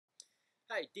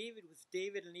Hi, David with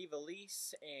David and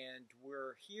Evilise, and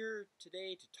we're here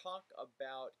today to talk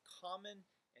about common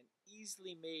and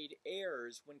easily made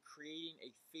errors when creating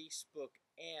a Facebook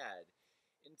ad.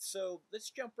 And so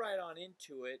let's jump right on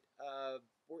into it.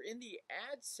 We're in the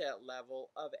ad set level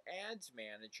of Ads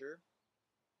Manager,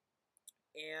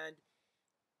 and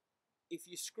if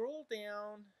you scroll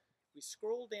down, we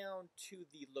scroll down to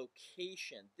the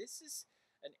location. This is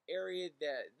an area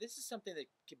this is something that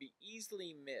can be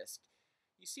easily missed.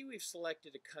 You see we've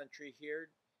selected a country here,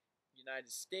 United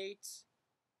States,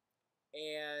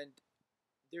 and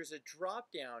there's a drop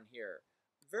down here.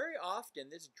 Very often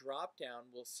this drop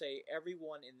down will say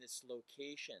everyone in this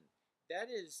location. That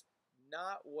is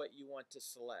not what you want to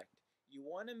select. You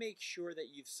want to make sure that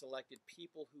you've selected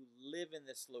people who live in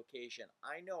this location.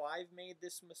 I know I've made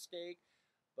this mistake,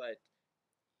 but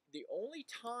the only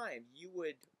time you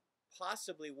would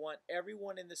possibly want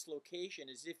everyone in this location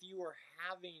is if you are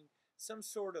having some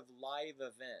sort of live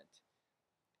event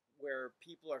where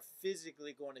people are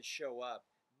physically going to show up,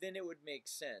 then it would make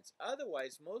sense.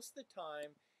 Otherwise, most of the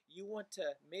time, you want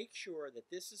to make sure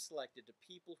that this is selected to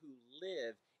people who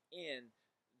live in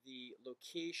the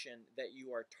location that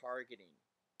you are targeting.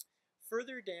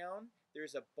 Further down,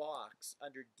 there's a box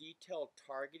under detailed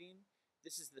targeting.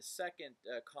 This is the second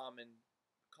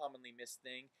commonly missed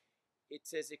thing. It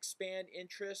says expand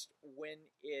interest when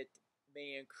it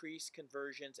may increase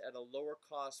conversions at a lower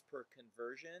cost per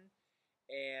conversion.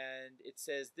 And it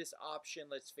says this option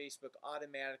lets Facebook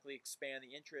automatically expand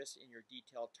the interest in your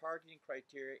detailed targeting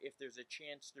criteria if there's a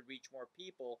chance to reach more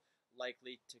people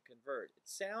likely to convert. It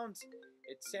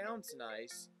sounds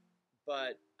nice,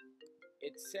 but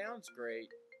it sounds great,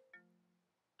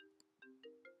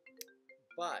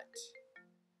 but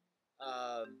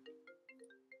um,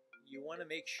 you want to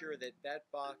make sure that that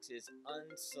box is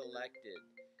unselected.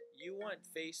 You want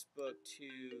Facebook to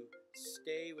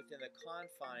stay within the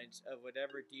confines of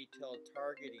whatever detailed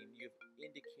targeting you've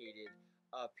indicated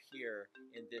up here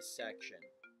in this section.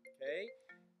 Okay?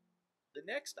 The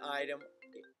next item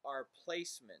are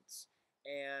placements.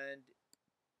 And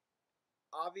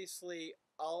obviously,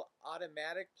 all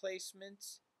automatic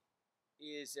placements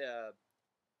is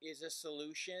a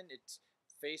solution. It's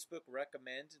Facebook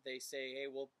recommends. They say, hey,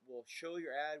 we'll show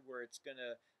your ad where it's going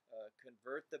to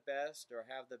convert the best or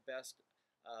have the best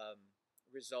um,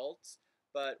 results.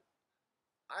 But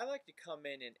I like to come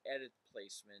in and edit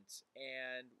placements.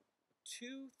 And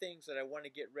two things that I want to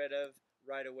get rid of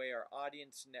right away are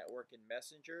Audience Network and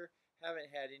Messenger.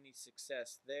 Haven't had any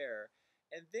success there.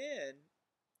 And then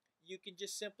you can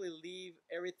just simply leave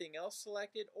everything else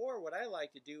selected, or what I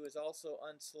like to do is also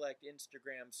unselect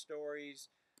Instagram stories,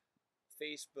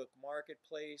 Facebook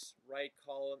Marketplace, right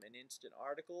column, and instant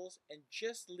articles, and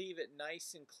just leave it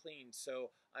nice and clean. So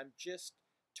I'm just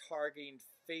targeting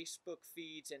Facebook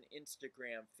feeds and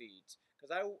Instagram feeds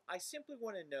because I simply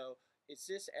want to know, is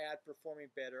this ad performing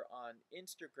better on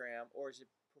Instagram or is it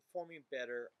performing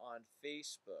better on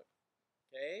Facebook?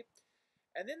 Okay.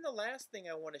 And then the last thing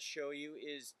I want to show you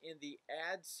is in the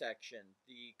ads section,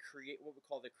 the create what we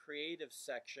call the creative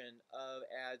section of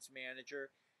Ads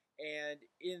Manager. And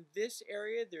in this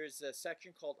area, there's a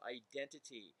section called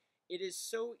Identity. It is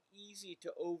so easy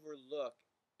to overlook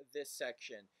this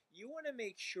section. You want to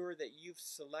make sure that you've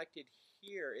selected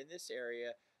here in this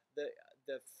area the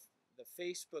the the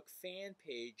Facebook fan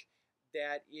page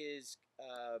that is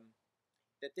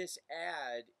that this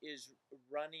ad is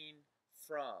running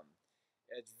from.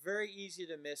 It's very easy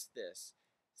to miss this.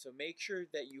 So make sure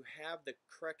that you have the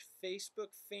correct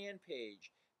Facebook fan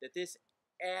page that this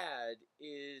ad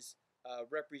is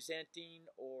representing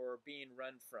or being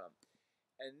run from.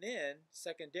 And then,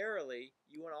 secondarily,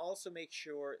 you want to also make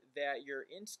sure that your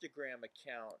Instagram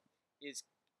account is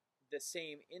the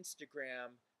same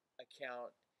Instagram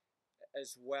account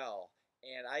as well.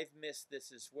 And I've missed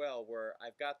this as well, where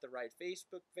I've got the right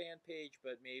Facebook fan page,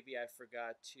 but maybe I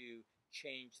forgot to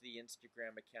change the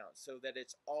Instagram account so that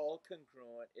it's all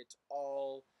congruent. It's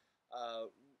all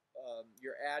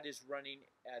your ad is running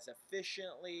as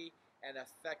efficiently and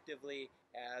effectively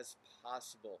as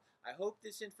possible. I hope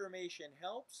this information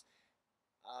helps.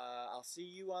 I'll see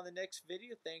you on the next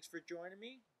video. Thanks for joining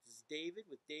me. This is David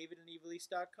with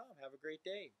DavidandEvilise.com. Have a great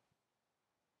day.